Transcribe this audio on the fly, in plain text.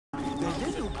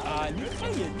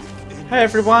Hey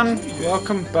everyone,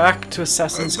 welcome back to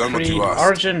Assassin's Creed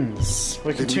Origins.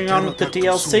 We're continuing on with the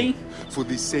DLC. For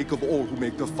the sake of all who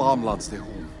make the farmlands their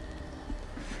home.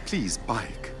 Please,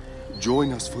 Bayek,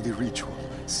 join us for the ritual.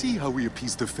 See how we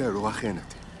appease the Pharaoh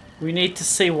Akhenaten. We need to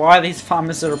see why these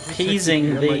farmers are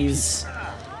appeasing these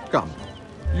Come,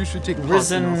 you should take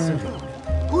risen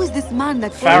Who is this man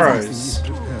that pharaohs.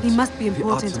 He must be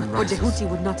important, or Jehuti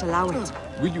would not allow it.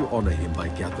 Will you honor him by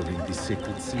gathering the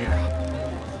sacred seal?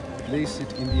 Place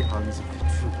it in the hands of the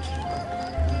true king.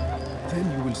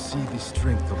 Then you will see the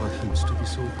strength of our hymns to the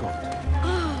soul god.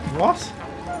 What?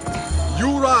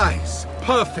 You rise,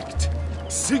 perfect,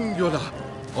 singular,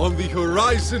 on the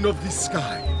horizon of the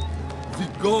sky. The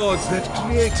gods that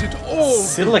created all.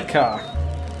 Silica.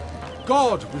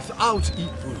 God without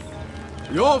equal.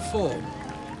 Your form,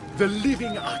 the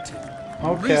living Aten.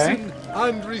 Okay. Risen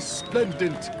and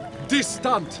resplendent,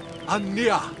 distant and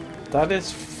near. That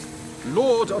is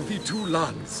Lord of the two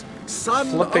lands, son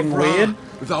flipping of Ra, weird.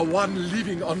 the one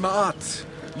living on Ma'at.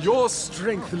 Your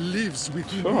strength lives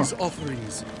within these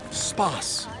offerings,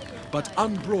 sparse but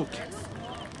unbroken.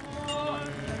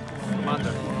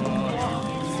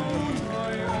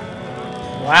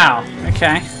 Wow,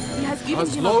 okay. He has given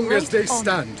As him a long great as they honor.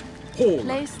 stand, whole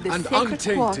Place the and sacred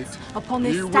untainted, quartz upon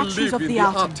the you will statues live of in the the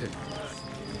Aten. Aten.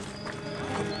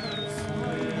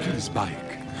 Please,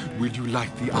 Bayek, will you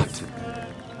light the Aten?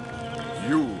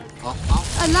 You are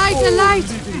A light!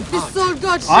 The soul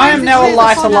god I am shines now a his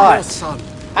light, rays a upon light. us. son,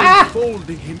 Ah!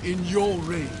 enfolding him in your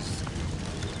rays,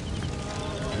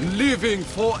 living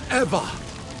forever.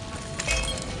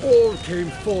 All came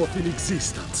forth in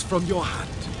existence from your hand.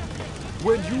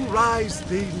 When you rise,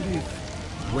 they live.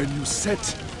 When you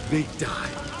set, they die.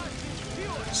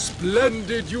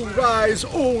 Splendid you rise,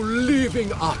 O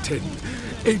living Aten,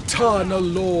 eternal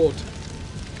Lord.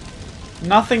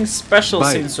 Nothing special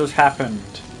Bye. seems to have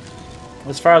happened.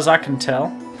 As far as I can tell.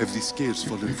 Have the scales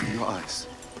fallen from your eyes?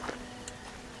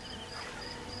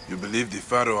 You believe the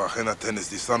Pharaoh Akhenaten is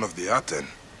the son of the Aten?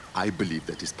 I believe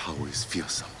that his power is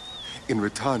fearsome. In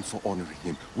return for honoring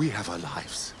him, we have our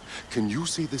lives. Can you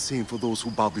say the same for those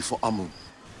who bow before Amun?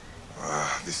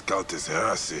 Ah, this cult is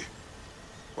heresy.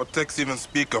 What texts even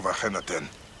speak of Akhenaten?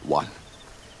 One,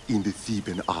 in the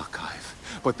Theban archive.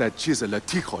 But that chiseler,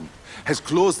 Tikhon, has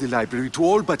closed the library to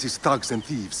all but his thugs and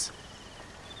thieves.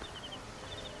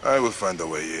 I will find a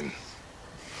way in.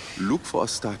 Look for a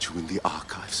statue in the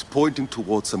archives, pointing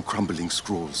towards some crumbling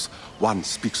scrolls. One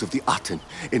speaks of the Aten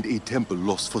and a temple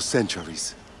lost for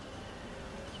centuries.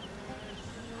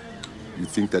 You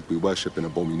think that we worship an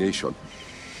abomination?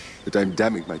 That I'm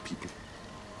damning my people?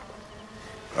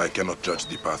 I cannot judge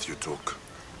the path you took.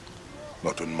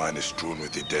 Not when mine is strewn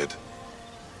with the dead.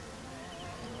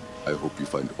 I hope you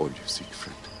find all you seek,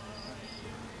 friend.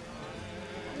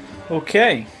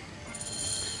 Okay.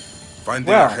 Finding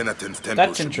Well, Akhenaten's temple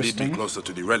that's should lead me interesting. closer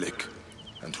to the relic.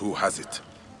 And who has it?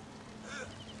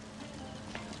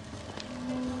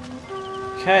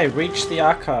 Okay, reach the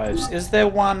archives. Is there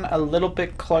one a little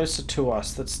bit closer to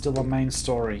us that's still a main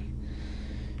story?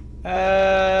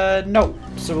 No.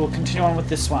 So we'll continue on with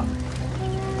this one.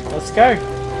 Let's go.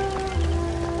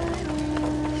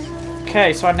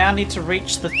 Okay, so I now need to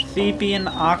reach the Theban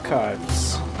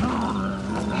archives.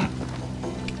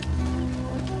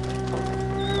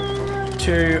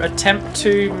 To attempt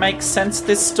to make sense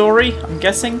this story, I'm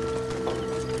guessing.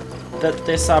 That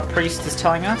this priest is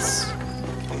telling us.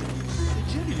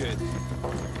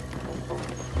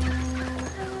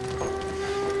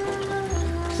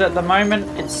 Because at the moment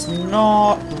it's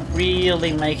not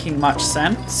really making much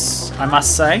sense, I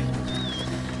must say.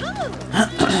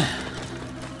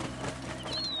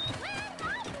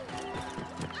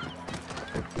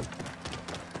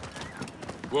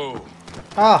 Whoa.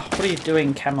 Ah, what are you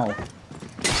doing, camel?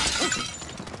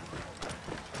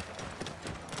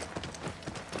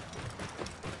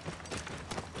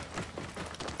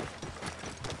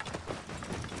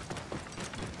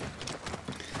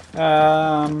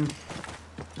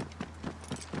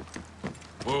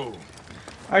 Whoa.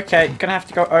 Okay, gonna have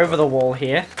to go over the wall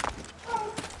here.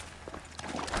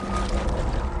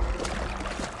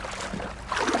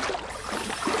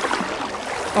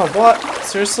 Oh, what?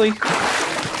 Seriously?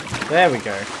 There we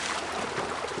go.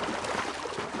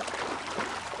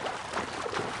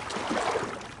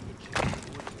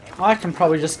 I can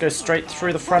probably just go straight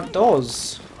through the front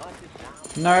doors.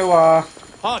 No,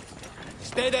 Hot!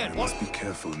 Stay there! Must be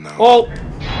careful now. Oh!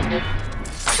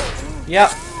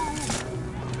 Yep.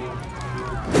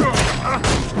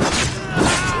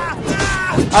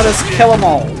 I'll just kill them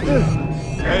all.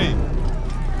 Hey!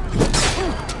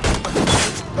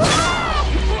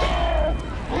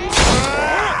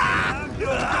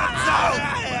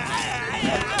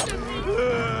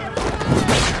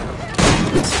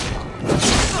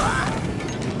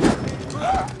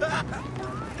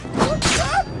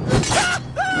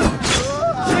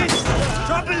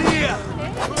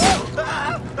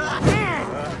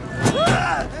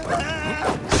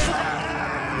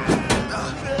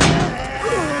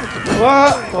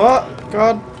 What?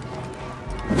 God.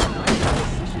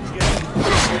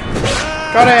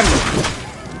 Got him!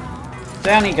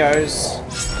 Down he goes.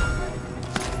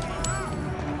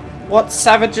 What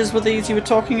savages were these you were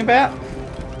talking about?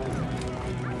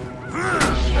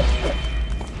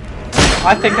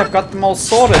 I think I've got them all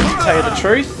sorted, to tell you the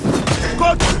truth.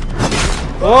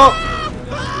 Oh!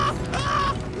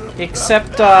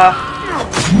 Except,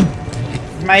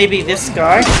 maybe this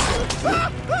guy.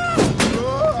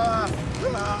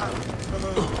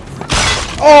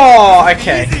 Oh,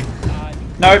 okay.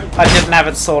 Nope, I didn't have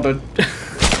it sorted.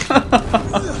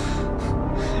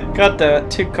 God damn it,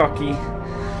 too cocky.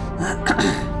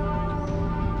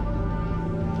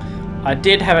 I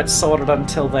did have it sorted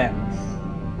until then.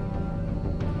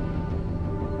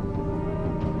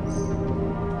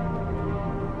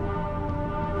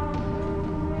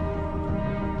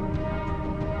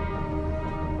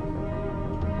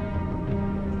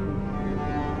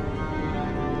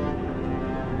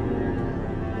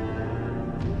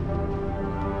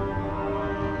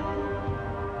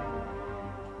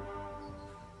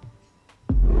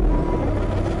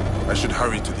 I should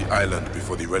hurry to the island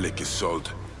before the relic is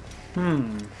sold.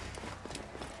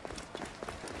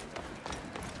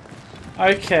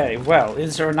 Okay, well,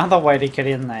 is there another way to get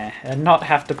in there and not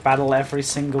have to battle every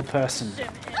single person?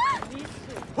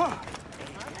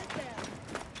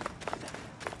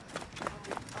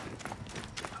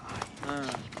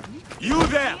 You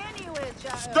there!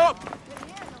 Stop!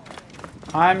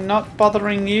 I'm not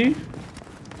bothering you.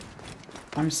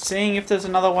 I'm seeing if there's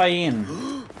another way in.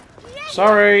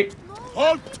 Sorry.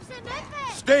 Halt!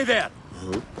 Stay there!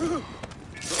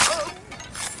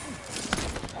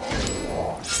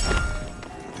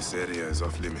 This area is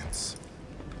off limits.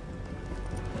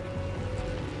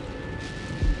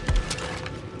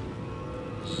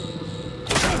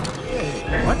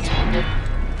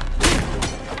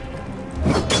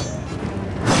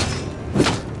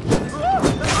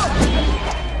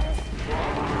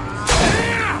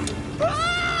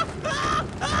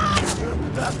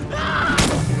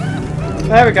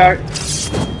 There we go.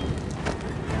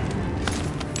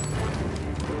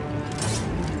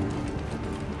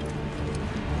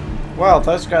 Well,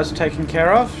 those guys are taken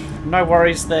care of. No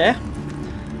worries there.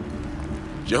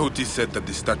 Jehuti said that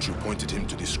the statue pointed him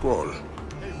to the scroll.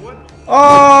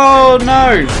 Oh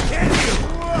no!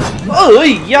 Oh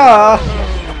yeah!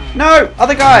 No,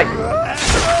 other guy.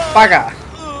 Bugger.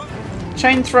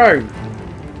 Chain throw.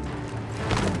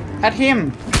 At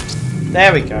him.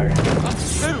 There we go.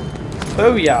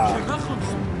 Booyah.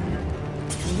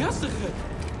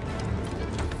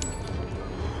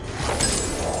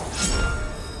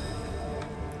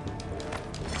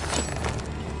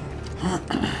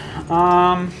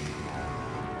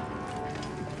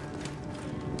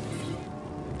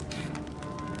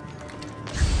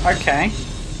 Okay,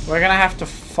 we're gonna have to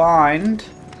find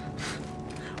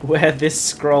where this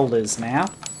scroll is now.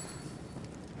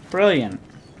 Brilliant.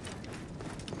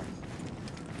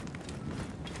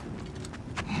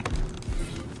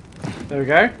 There we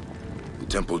go. The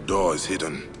temple door is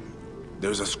hidden.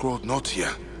 There is a scrolled note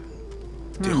here.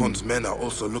 Tihon's men are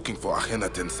also looking for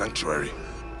Akhenaten's sanctuary.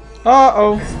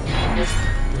 Uh-oh.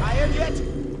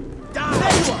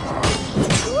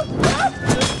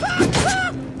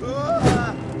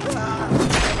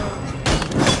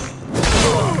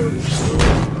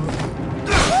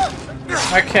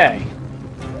 Okay.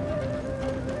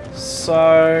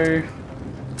 So...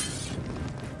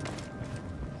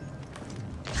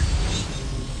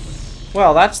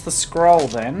 well, that's the scroll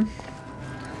then.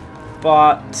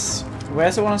 But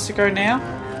where's it want us to go now?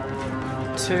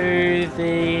 To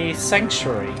the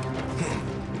sanctuary.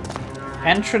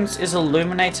 Entrance is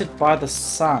illuminated by the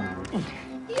sun.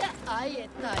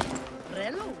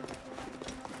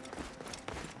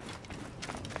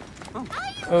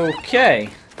 Okay.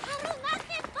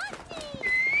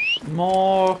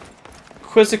 More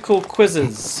quizzical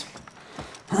quizzes.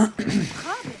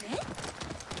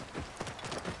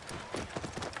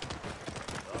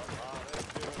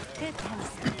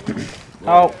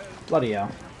 Oh, bloody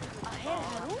hell.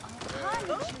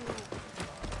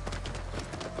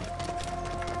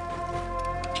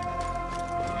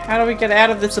 How do we get out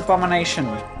of this abomination?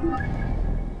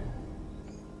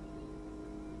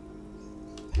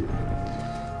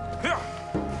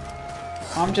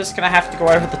 I'm just gonna have to go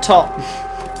over the top.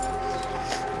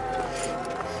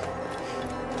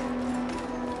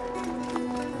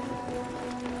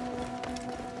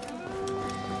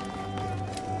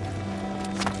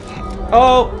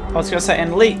 Oh, I was gonna say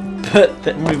and leap, but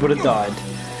then we would have died.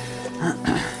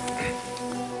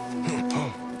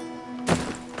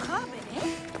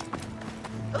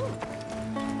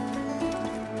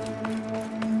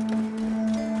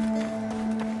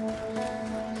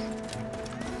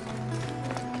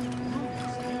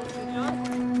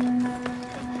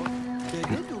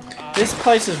 This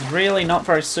place is really not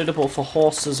very suitable for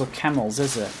horses or camels,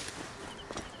 is it?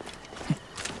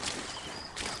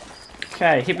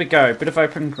 Okay, here we go. Bit of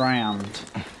open ground.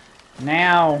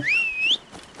 Now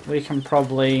we can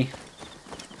probably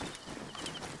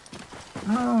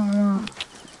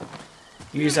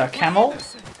use our camel.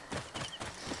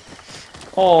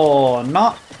 Or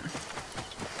not.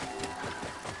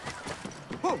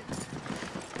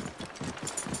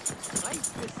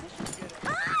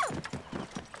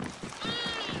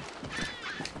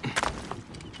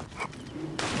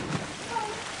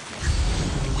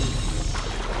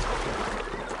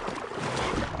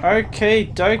 Okay,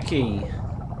 dokie.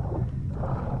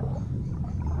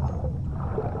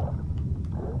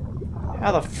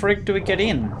 How the frig do we get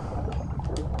in?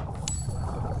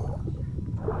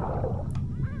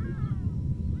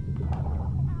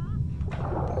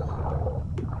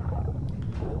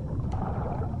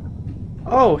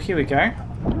 Oh, here we go.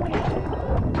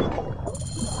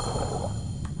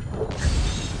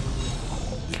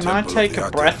 Can I take a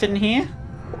breath in here?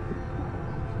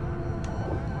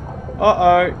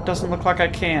 Uh-oh, doesn't look like I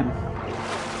can.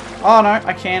 Oh no,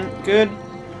 I can. Good.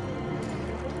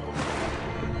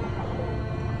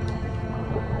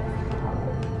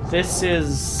 This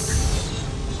is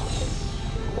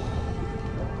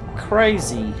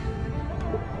crazy.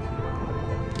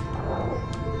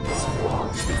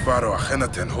 The Pharaoh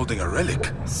Akhenaten holding a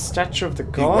relic. Statue of the He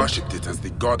god? worshipped it as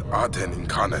the god Aten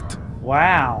incarnate.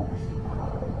 Wow.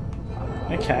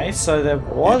 Okay, so there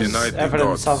was denied the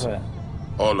evidence gods. of it.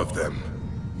 All of them,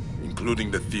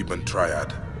 including the Theban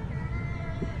triad.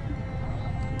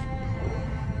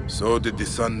 So did the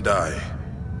sun die,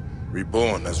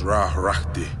 reborn as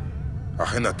Ra-Hrakti,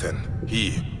 Akhenaten,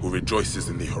 he who rejoices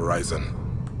in the horizon.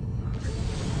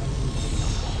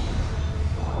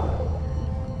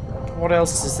 What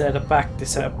else is there to back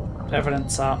this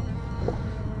evidence up?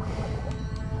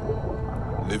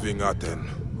 Living Aten,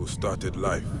 who started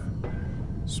life,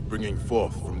 springing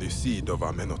forth from the seed of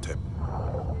Amenhotep.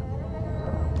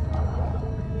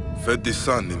 Fed the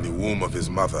sun in the womb of his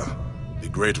mother, the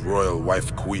great royal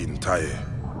wife queen Taye.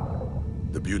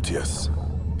 The beauteous,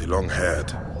 the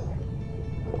long-haired.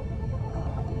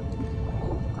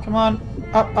 Come on,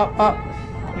 up, up, up.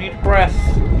 I need breath.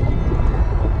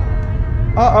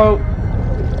 Uh-oh.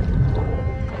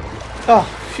 Oh,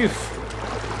 phew.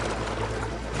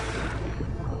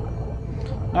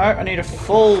 No, I need a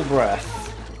full breath.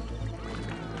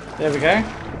 There we go.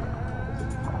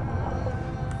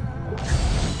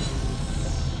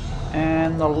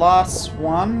 And the last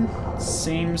one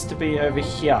seems to be over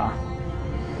here.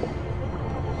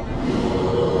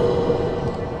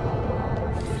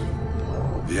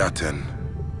 The Aten,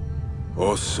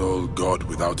 O soul god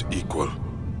without equal.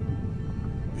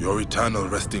 Your eternal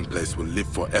resting place will live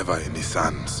forever in the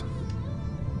sands.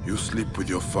 You sleep with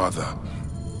your father.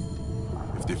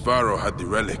 If the Pharaoh had the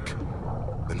relic,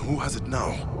 then who has it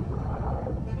now?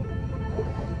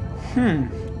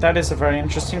 That is a very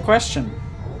interesting question.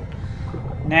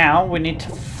 Now we need to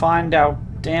find our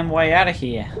damn way out of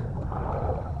here.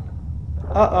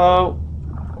 Uh-oh.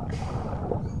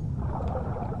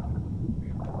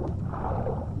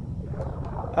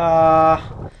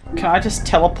 Can I just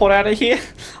teleport out of here?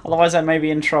 Otherwise I may be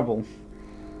in trouble.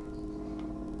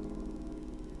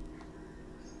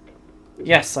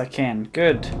 Yes, I can.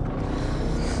 Good.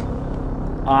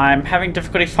 I'm having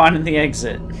difficulty finding the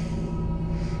exit.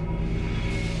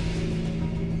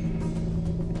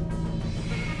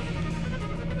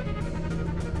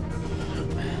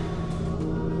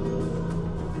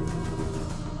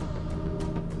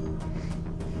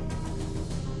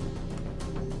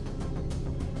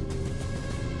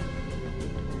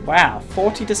 Wow,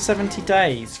 40 to 70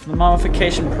 days for the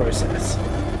mummification process.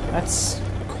 That's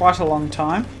quite a long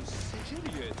time.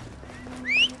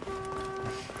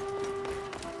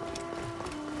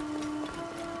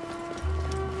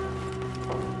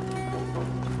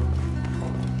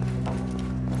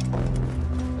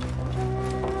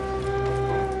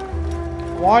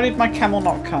 Why did my camel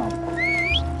not come?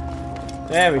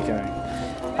 There we go.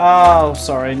 Oh,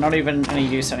 sorry, not even any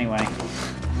use anyway.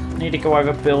 Need to go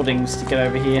over buildings to get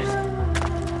over here.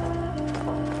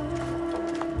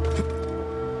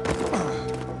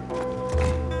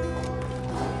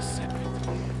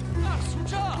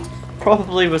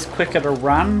 Probably was quicker to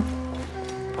run.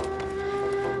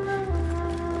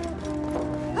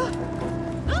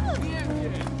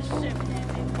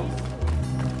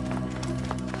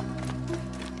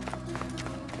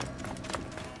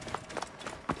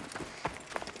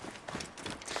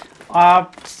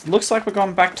 Looks like we're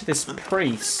going back to this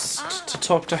priest to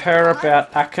talk to her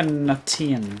about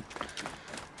Akhenaten.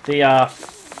 The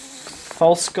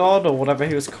false god, or whatever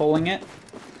he was calling it.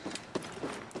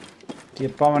 The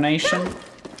abomination.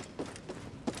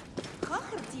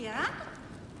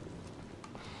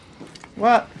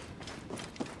 What?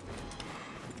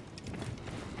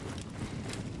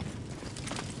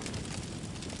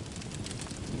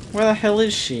 Where the hell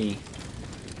is she?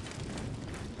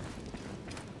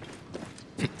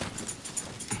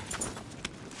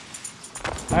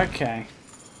 Okay.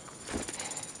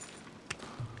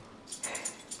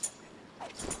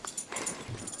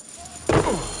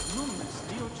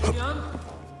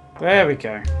 There we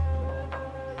go.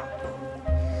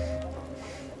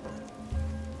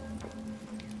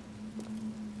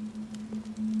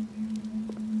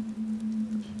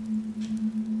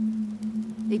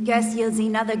 The curse yields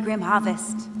another grim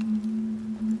harvest.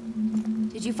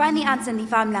 Did you find the answer in the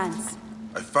farmlands?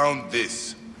 I found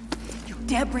this. You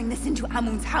dare bring this into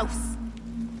Amun's house?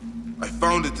 I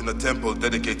found it in a temple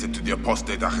dedicated to the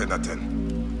apostate Akhenaten.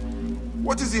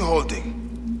 What is he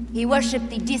holding? He worshipped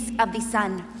the disk of the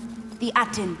sun, the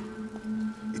Aten.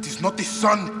 It is not the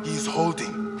sun he is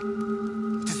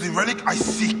holding. It is the relic I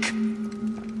seek.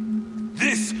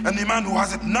 This and the man who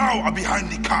has it now are behind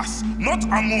the curse, not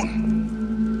Amun.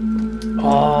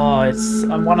 Oh, it's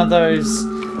one of those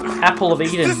Apple of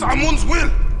Eden. Is this Amun's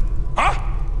will? Huh?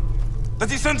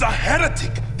 That he sends a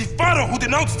heretic, the pharaoh who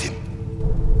denounced him.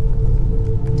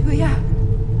 Tuya.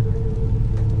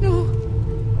 No.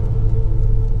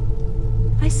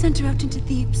 I sent her out into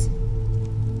Thebes.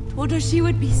 Told her she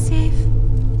would be safe.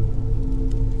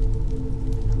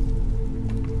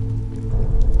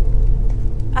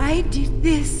 I did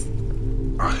this.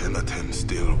 Akhenaten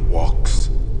still walks.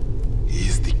 He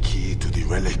is the key to the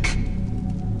relic.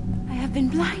 I have been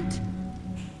blind.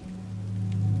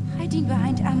 Hiding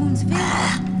behind Amun's veil.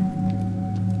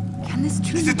 Can this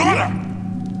truly Isidora!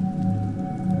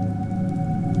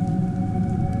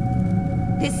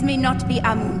 This may not be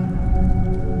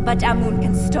Amun, but Amun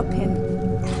can stop him.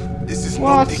 This is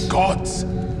What? not the gods.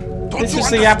 Don't This you is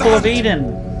the Apple of understand?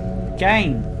 Eden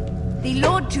game. The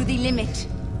Lord to the limit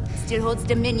still holds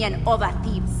dominion over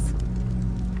Thebes.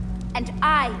 And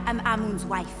I am Amun's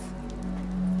wife.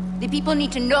 The people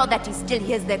need to know that he still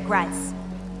hears their cries.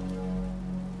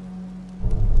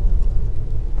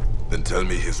 Then tell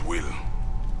me his will.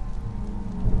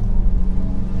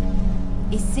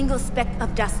 A single speck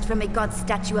of dust from a god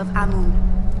statue of Amun.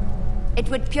 It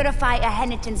would purify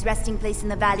Akhenaten's resting place in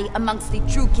the valley amongst the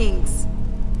true kings.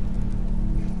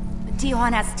 But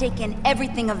Tihon has taken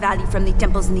everything of value from the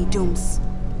temples and the tombs.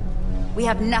 We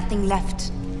have nothing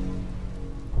left.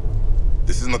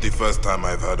 This is not the first time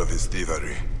I've heard of his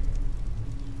thievery.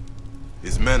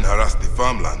 His men harass the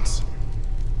farmlands.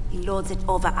 He lords it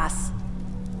over us.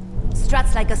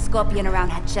 Struts like a scorpion around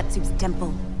Hatshepsut's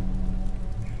temple.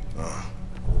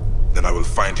 Then I will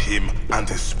find him and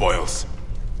his spoils.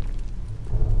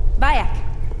 Bayek.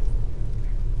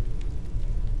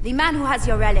 The man who has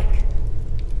your relic.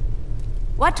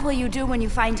 What will you do when you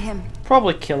find him?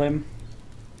 Probably kill him.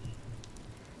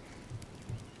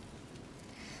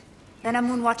 Then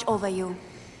Amun watch over you.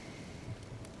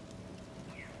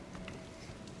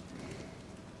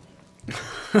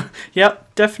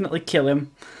 Yep, definitely kill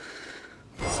him.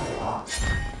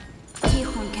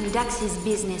 Tihon conducts his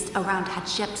business around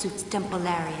Hatshepsut's temple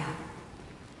area.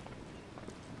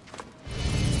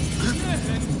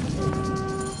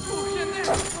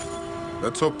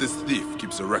 Let's hope this thief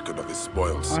keeps a record of his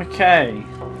spoils. Okay.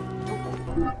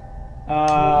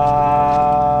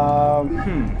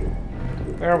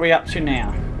 Where are we up to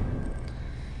now?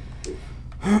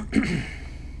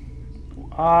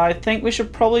 I think we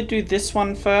should probably do this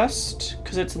one first,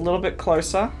 because it's a little bit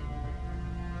closer.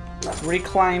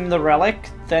 Reclaim the relic,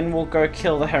 then we'll go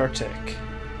kill the heretic.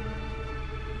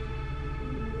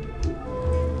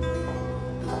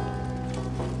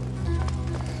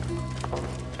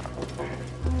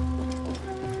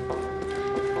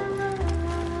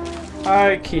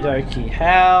 Okie dokie,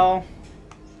 how?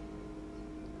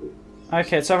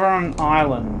 Okay, it's over on an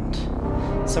island.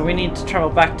 So we need to travel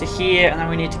back to here, and then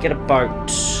we need to get a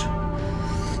boat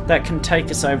that can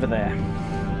take us over there.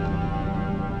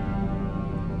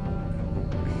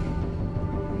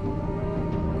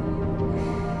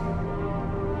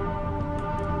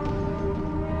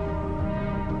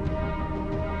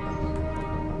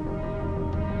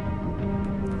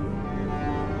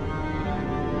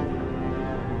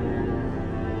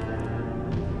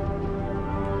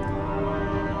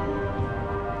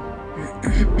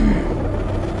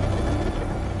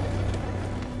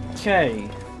 Okay,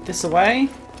 this away,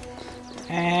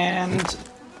 and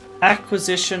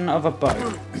acquisition of a boat.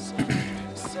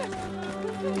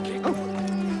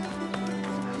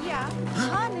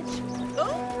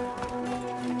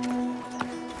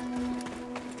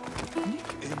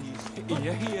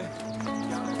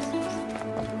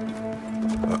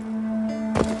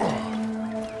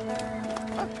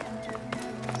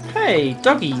 Hey,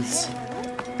 doggies.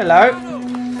 Hello.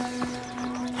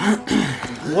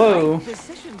 Whoa.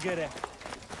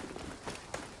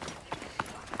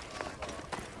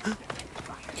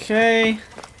 Okay.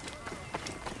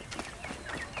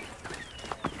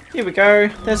 Here we go.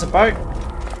 There's a boat.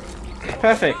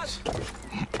 Perfect.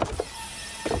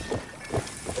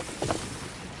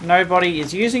 Nobody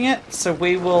is using it, so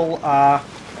we will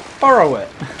borrow it.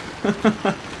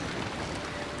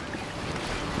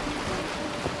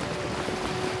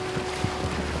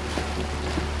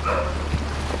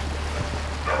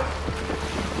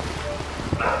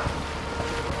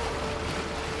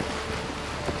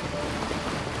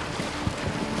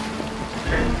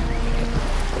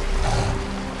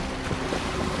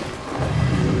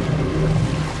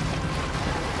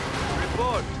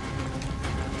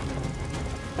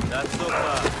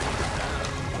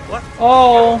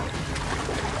 Oh,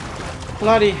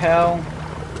 bloody hell.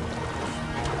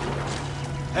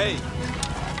 Hey!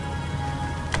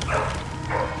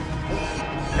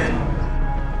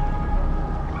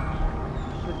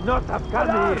 Should not have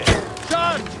come here.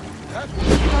 John!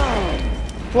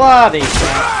 Bloody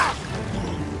crap.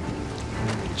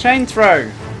 Chain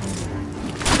throw.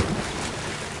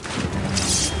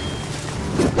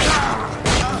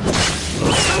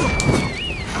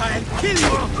 I'll kill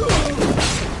you!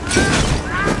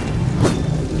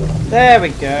 There we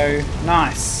go.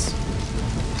 Nice.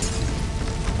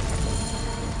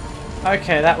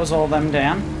 Okay, that was all them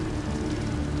down.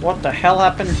 What the hell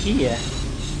happened here?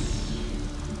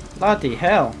 Bloody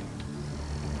hell.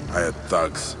 Hired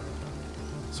thugs.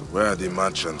 So where are the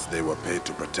merchants they were paid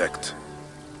to protect?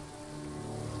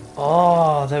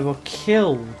 Oh, they were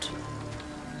killed.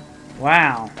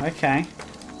 Wow, okay.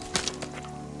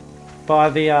 By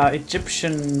the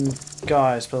Egyptian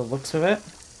guys, by the looks of it.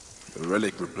 The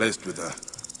relic replaced with a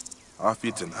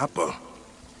half-eaten apple.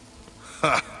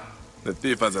 Ha! The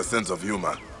thief has a sense of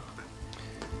humor.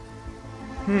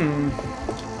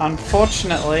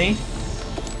 Unfortunately,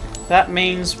 that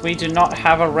means we do not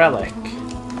have a relic.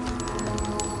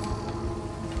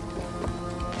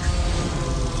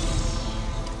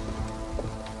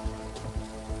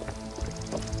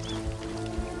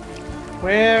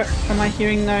 Where am I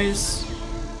hearing those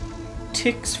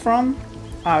ticks from?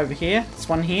 Ah, over here. There's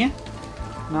one here.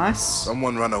 Nice.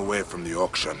 Someone ran away from the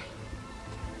auction.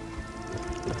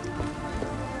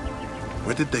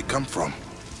 Where did they come from?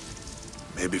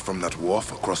 Maybe from that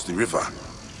wharf across the river.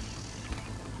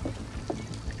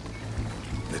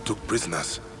 They took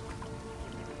prisoners.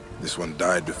 This one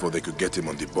died before they could get him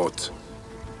on the boat.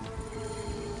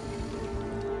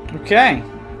 Okay.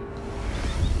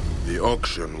 The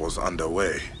auction was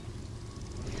underway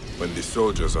when the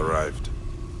soldiers arrived.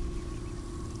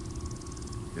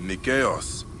 In the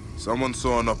chaos, someone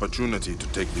saw an opportunity to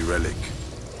take the relic.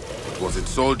 But was it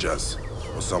soldiers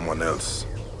or someone else?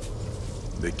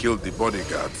 They killed the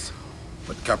bodyguards,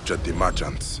 but captured the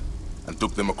merchants and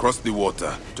took them across the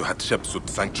water to Hatshepsut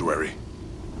Sanctuary.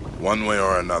 One way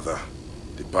or another,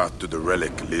 the path to the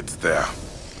relic leads there.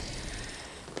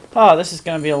 Oh, this is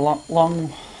going to be a lot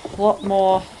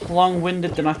more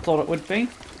long-winded than I thought it would be.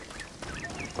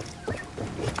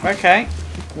 Okay,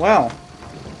 well,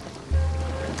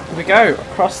 here we go.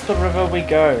 Across the river we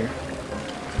go.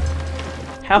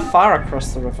 How far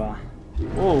across the river?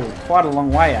 Ooh, quite a long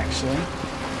way actually.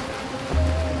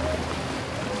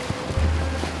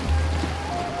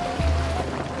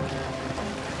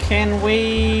 Can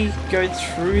we go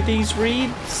through these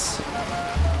reeds?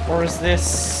 Or is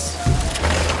this...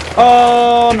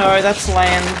 Oh no, that's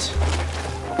land.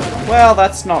 Well,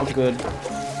 that's not good.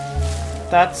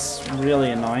 That's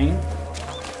really annoying.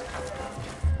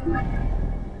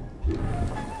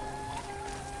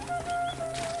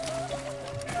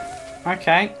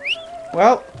 Okay.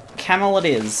 Well, camel it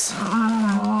is.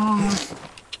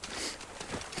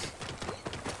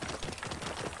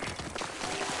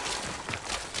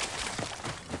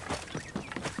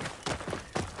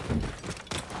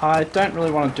 I don't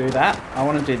really want to do that. I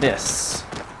want to do this.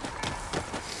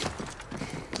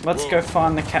 Let's go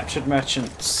find the captured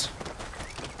merchants.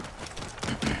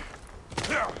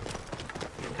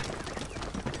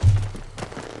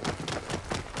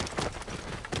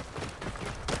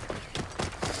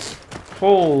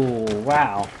 Oh,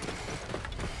 wow.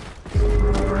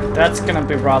 That's gonna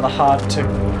be rather hard to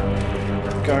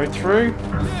go through.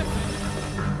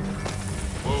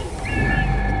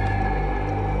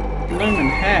 Bloomin'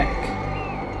 heck.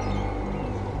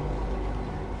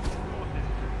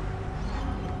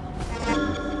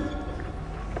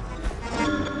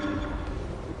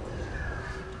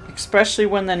 Especially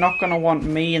when they're not gonna want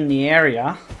me in the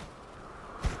area.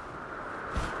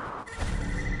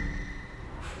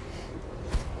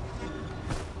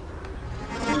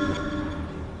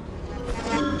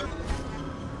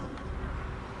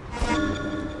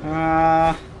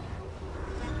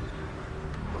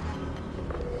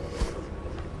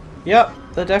 Yep,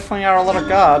 there definitely are a lot of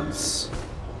guards.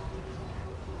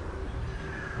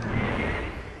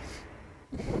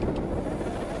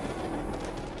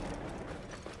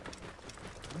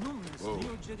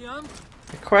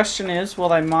 The question is, will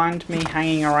they mind me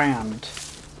hanging around?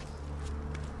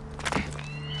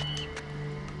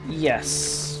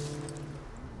 Yes.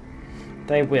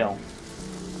 They will.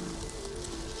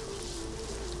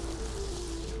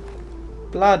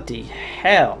 Bloody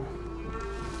hell.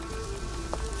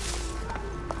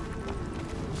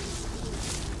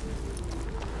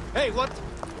 Hey, what?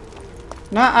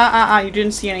 Nah, you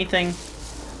didn't see anything.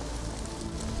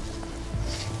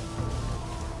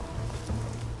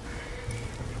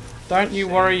 Don't you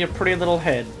worry your pretty little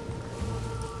head.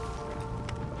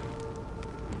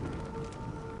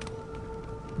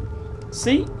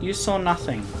 See? You saw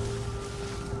nothing.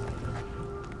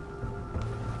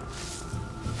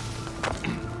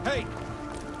 Hey!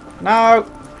 No!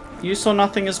 You saw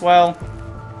nothing as well.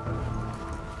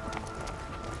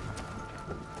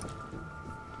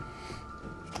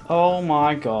 Oh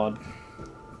my god.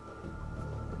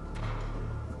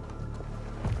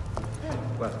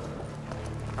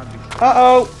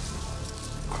 Uh-oh!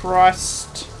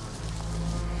 Christ.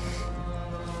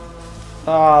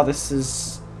 Ah, this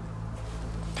is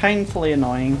painfully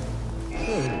annoying.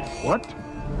 What?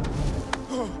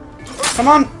 Come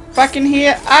on! Back in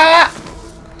here! Ah!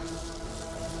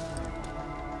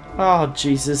 Oh,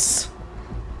 Jesus.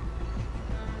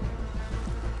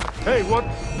 Hey, what?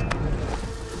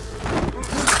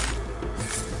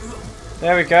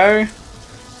 There we go.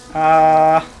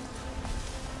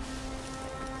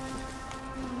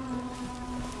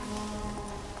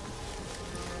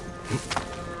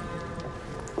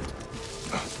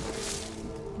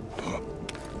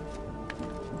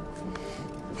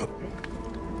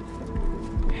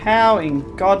 How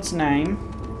in God's name?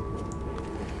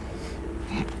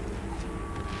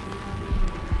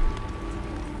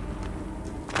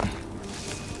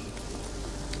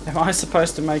 Am I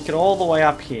supposed to make it all the way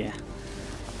up here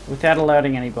without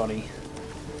alerting anybody?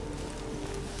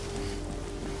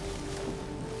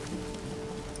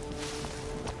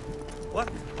 What?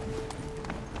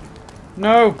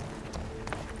 No!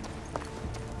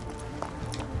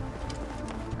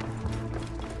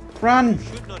 Run!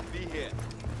 Should not be here.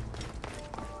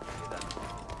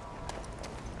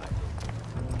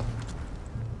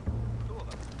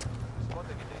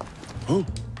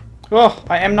 Oh,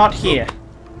 I am not here.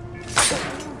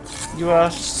 You are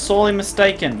sorely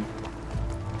mistaken.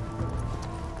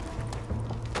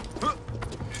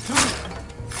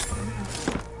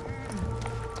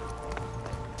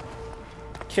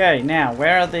 Okay, now,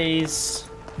 where are these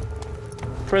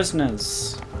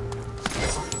prisoners?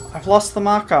 I've lost the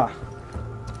marker.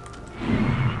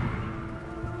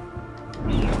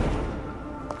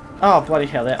 Oh, bloody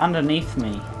hell, they're underneath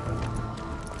me.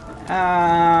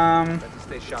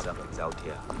 Stay sharp. It's out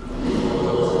here.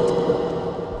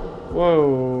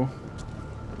 Whoa.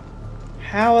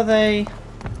 How are they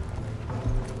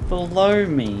below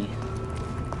me?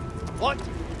 What?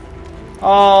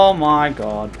 Oh my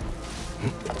god.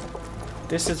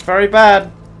 This is very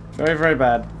bad. Very, very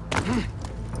bad.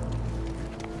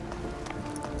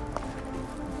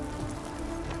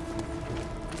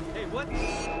 Hey, what?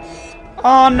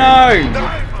 Oh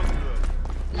no!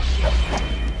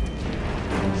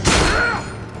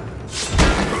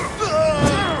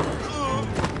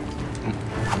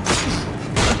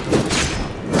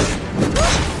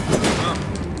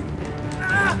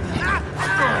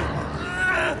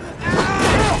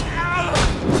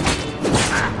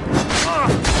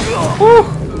 Whew.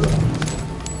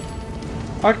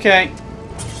 Okay.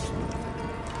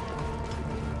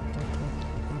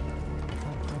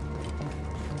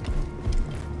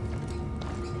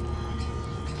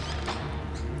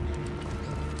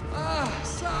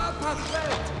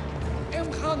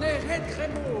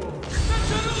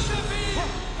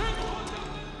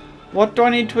 What do I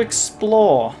need to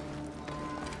explore?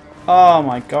 Oh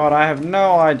my god, I have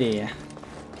no idea.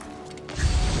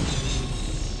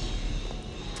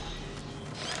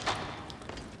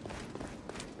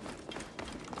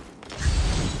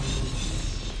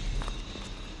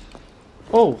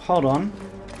 Oh, hold on.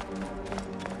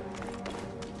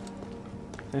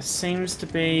 There seems to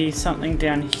be something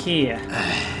down here.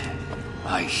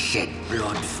 I shed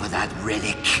blood for that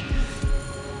relic.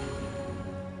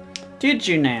 Did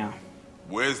you now?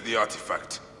 Where's the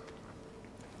artifact?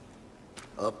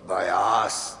 Up my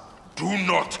ass. Do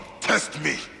not test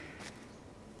me!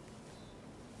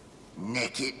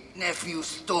 Naked nephew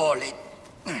stole it.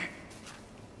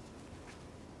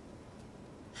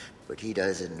 But he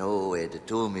doesn't know where the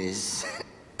tomb is.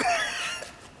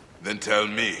 Then tell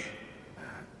me.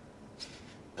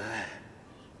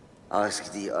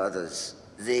 Ask the others.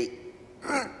 They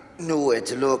know where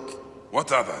to look.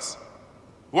 What others?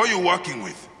 Who are you working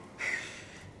with?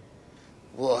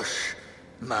 Wash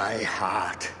my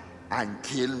heart and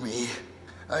kill me.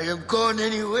 I am gone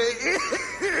anyway.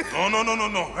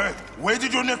 No. Hey, where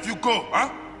did your nephew go,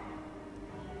 huh?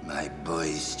 My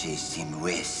boys chased him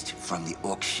west from the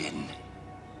auction.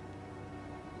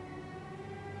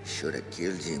 Should have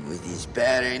killed him with his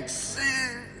parents.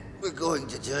 We're going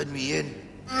to turn me in.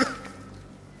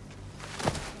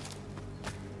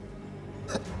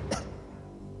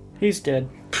 He's dead.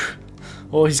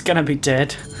 Or he's gonna be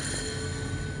dead.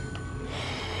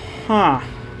 Huh.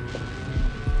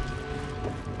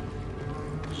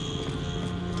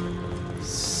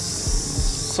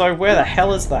 So where the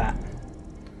hell is that?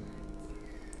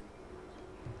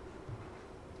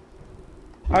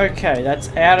 Okay, that's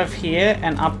out of here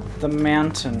and up the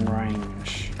mountain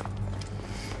range.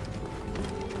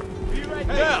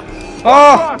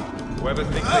 Oh! Whoever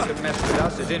thinks they can mess with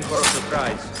us is in for a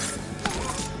surprise.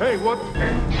 Hey, what?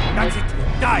 That's it.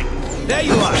 Die! There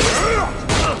you are!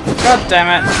 God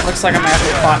damn it. Looks like I'm gonna have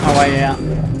to fight my way out.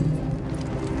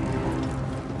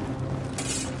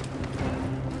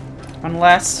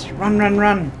 Unless... Run!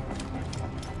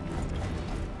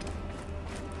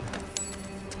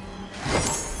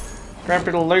 Grab a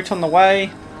bit of loot on the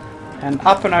way. And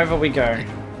up and over we go.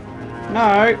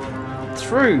 No!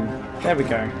 Through! There we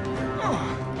go.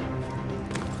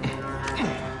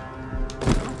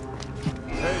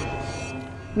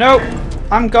 Nope!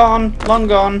 I'm gone. Long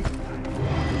gone.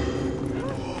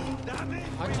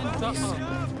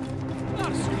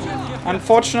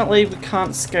 Unfortunately, we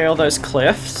can't scale those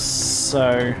cliffs,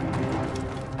 so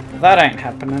that ain't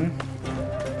happening.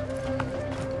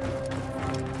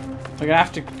 We're gonna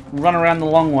have to run around the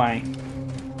long way.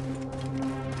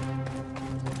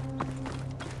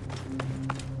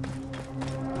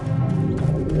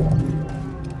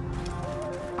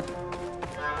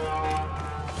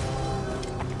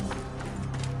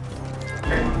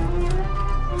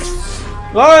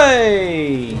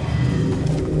 Hey!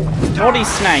 Naughty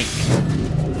snake.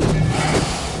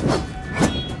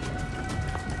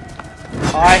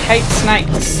 I hate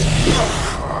snakes.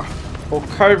 Or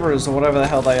cobras, or whatever the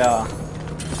hell they are.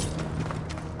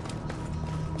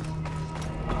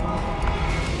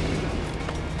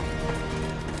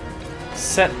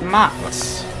 Set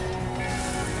mats.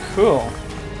 Cool.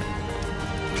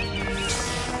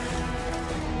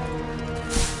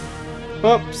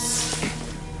 Oops.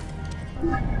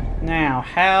 Now,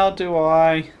 how do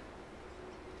I...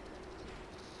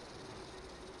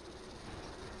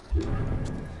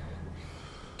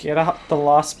 get up the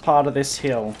last part of this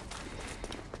hill?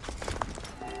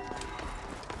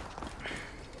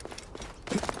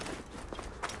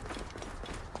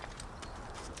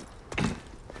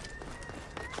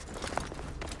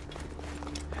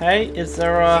 Hey, is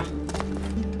there a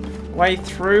way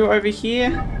through over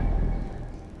here?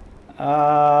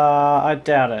 I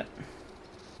doubt it.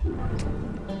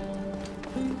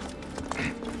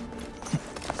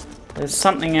 There's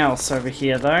something else over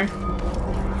here though.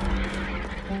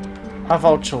 A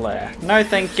vulture lair. No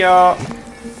thank you.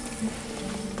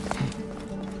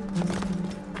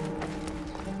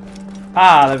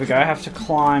 Ah, there we go. I have to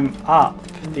climb up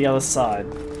the other side.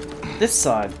 This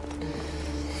side.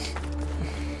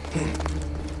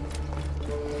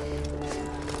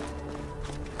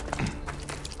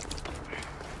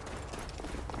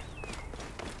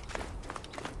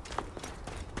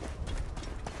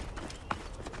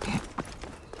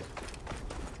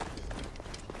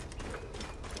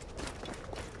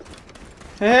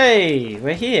 Hey,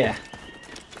 we're here.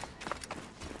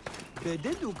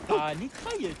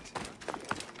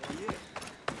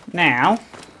 Now,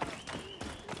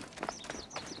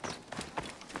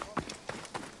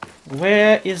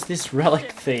 where is this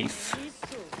relic thief?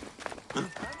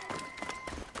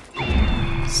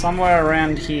 Somewhere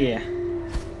around here.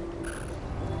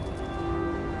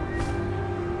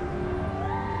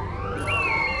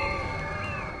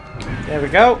 There we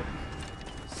go.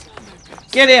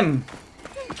 Get him!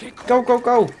 Go, go,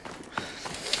 go!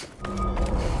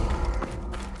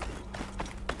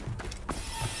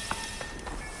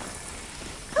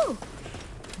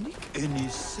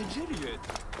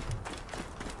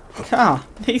 Ah,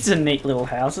 these are neat little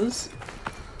houses.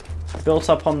 Built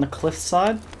up on the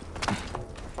cliffside.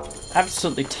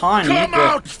 Absolutely tiny. Come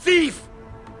out, thief!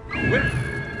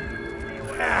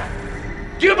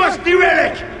 Give us the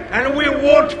relic, and we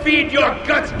won't feed your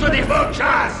guts to the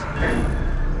vultures!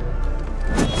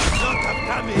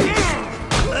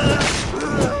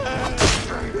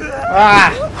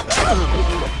 Ah!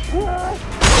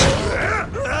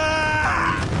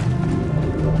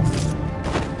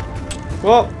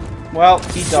 Whoa. Well,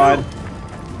 he died.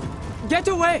 Get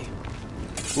away!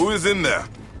 Who is in there?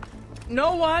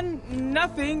 No one,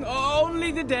 nothing,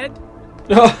 only the dead.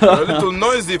 You're a little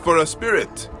noisy for a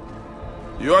spirit.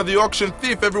 You are the auction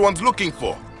thief everyone's looking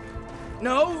for.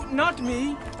 No, not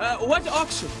me. What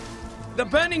auction? The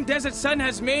burning desert sun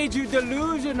has made you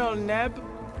delusional, Neb.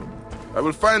 I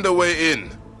will find a way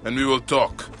in, and we will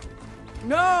talk.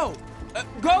 No!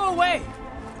 Go away!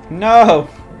 No!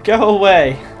 Go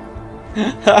away!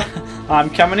 I'm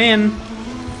coming in.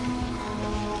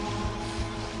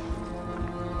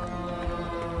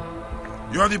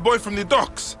 You are the boy from the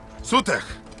docks, Sutekh.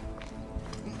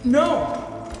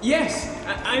 No! Yes!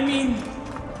 I mean,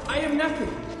 I am nothing.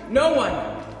 No one.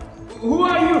 Who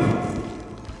are you?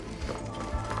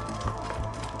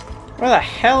 Where the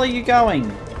hell are you going?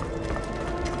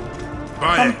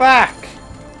 Bye. Come back!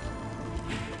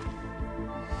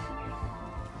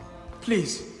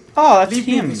 Please. Oh, that's leave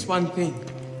him. Me this one thing.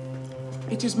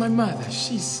 It is my mother.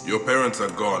 She's... Your parents are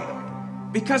gone.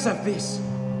 Because of this.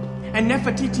 And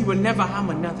Nefertiti will never harm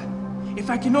another. If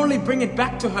I can only bring it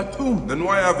back to her tomb. Then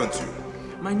why haven't you?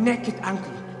 My naked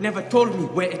uncle never told me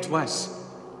where it was.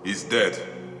 He's dead.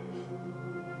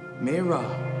 May Ra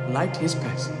light his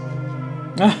passing.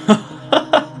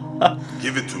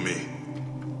 Give it to me.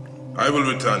 I will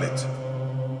return it.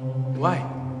 Why?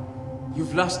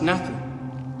 You've lost nothing.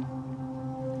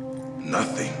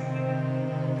 Nothing.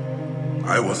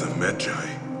 I was a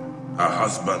Medjay. A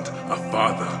husband, a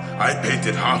father. I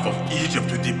painted half of Egypt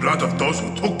with the blood of those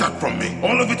who took that from me.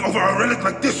 All of it over a relic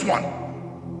like this one.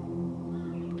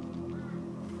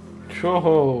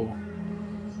 Sure.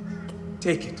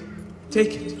 Take it.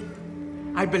 Take it.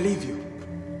 I believe you.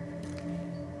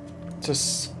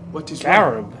 Just what is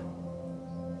Scarab.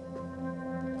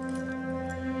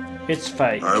 It's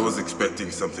fake. I was expecting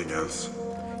something else.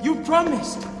 You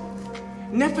promised.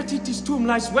 Nefertiti's tomb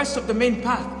lies west of the main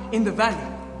path in the valley.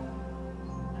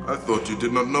 I thought you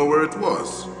did not know where it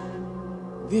was.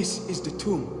 This is the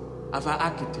tomb of our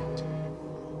architect.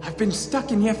 I've been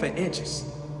stuck in here for ages.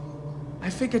 I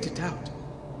figured it out.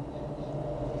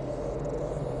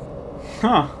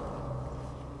 Huh.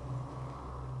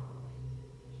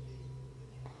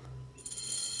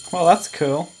 Well, that's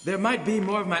cool. There might be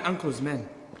more of my uncle's men,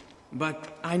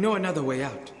 but I know another way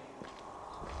out.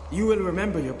 You will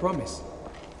remember your promise.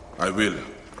 I will.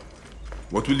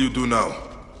 What will you do now?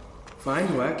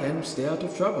 Find work and stay out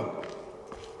of trouble.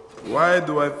 Why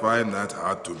do I find that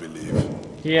hard to believe?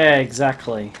 Yeah,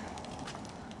 exactly.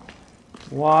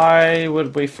 Why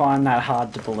would we find that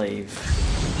hard to believe?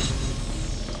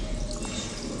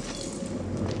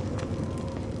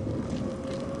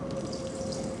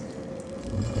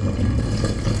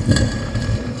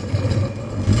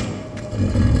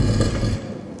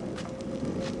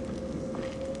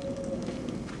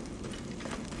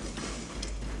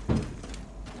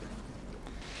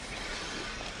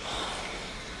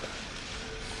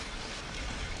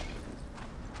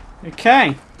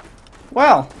 Okay,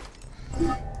 well,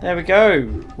 there we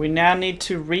go. We now need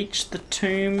to reach the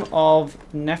tomb of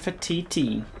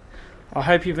Nefertiti. I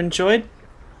hope you've enjoyed,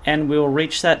 and we'll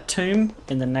reach that tomb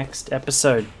in the next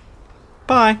episode.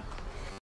 Bye!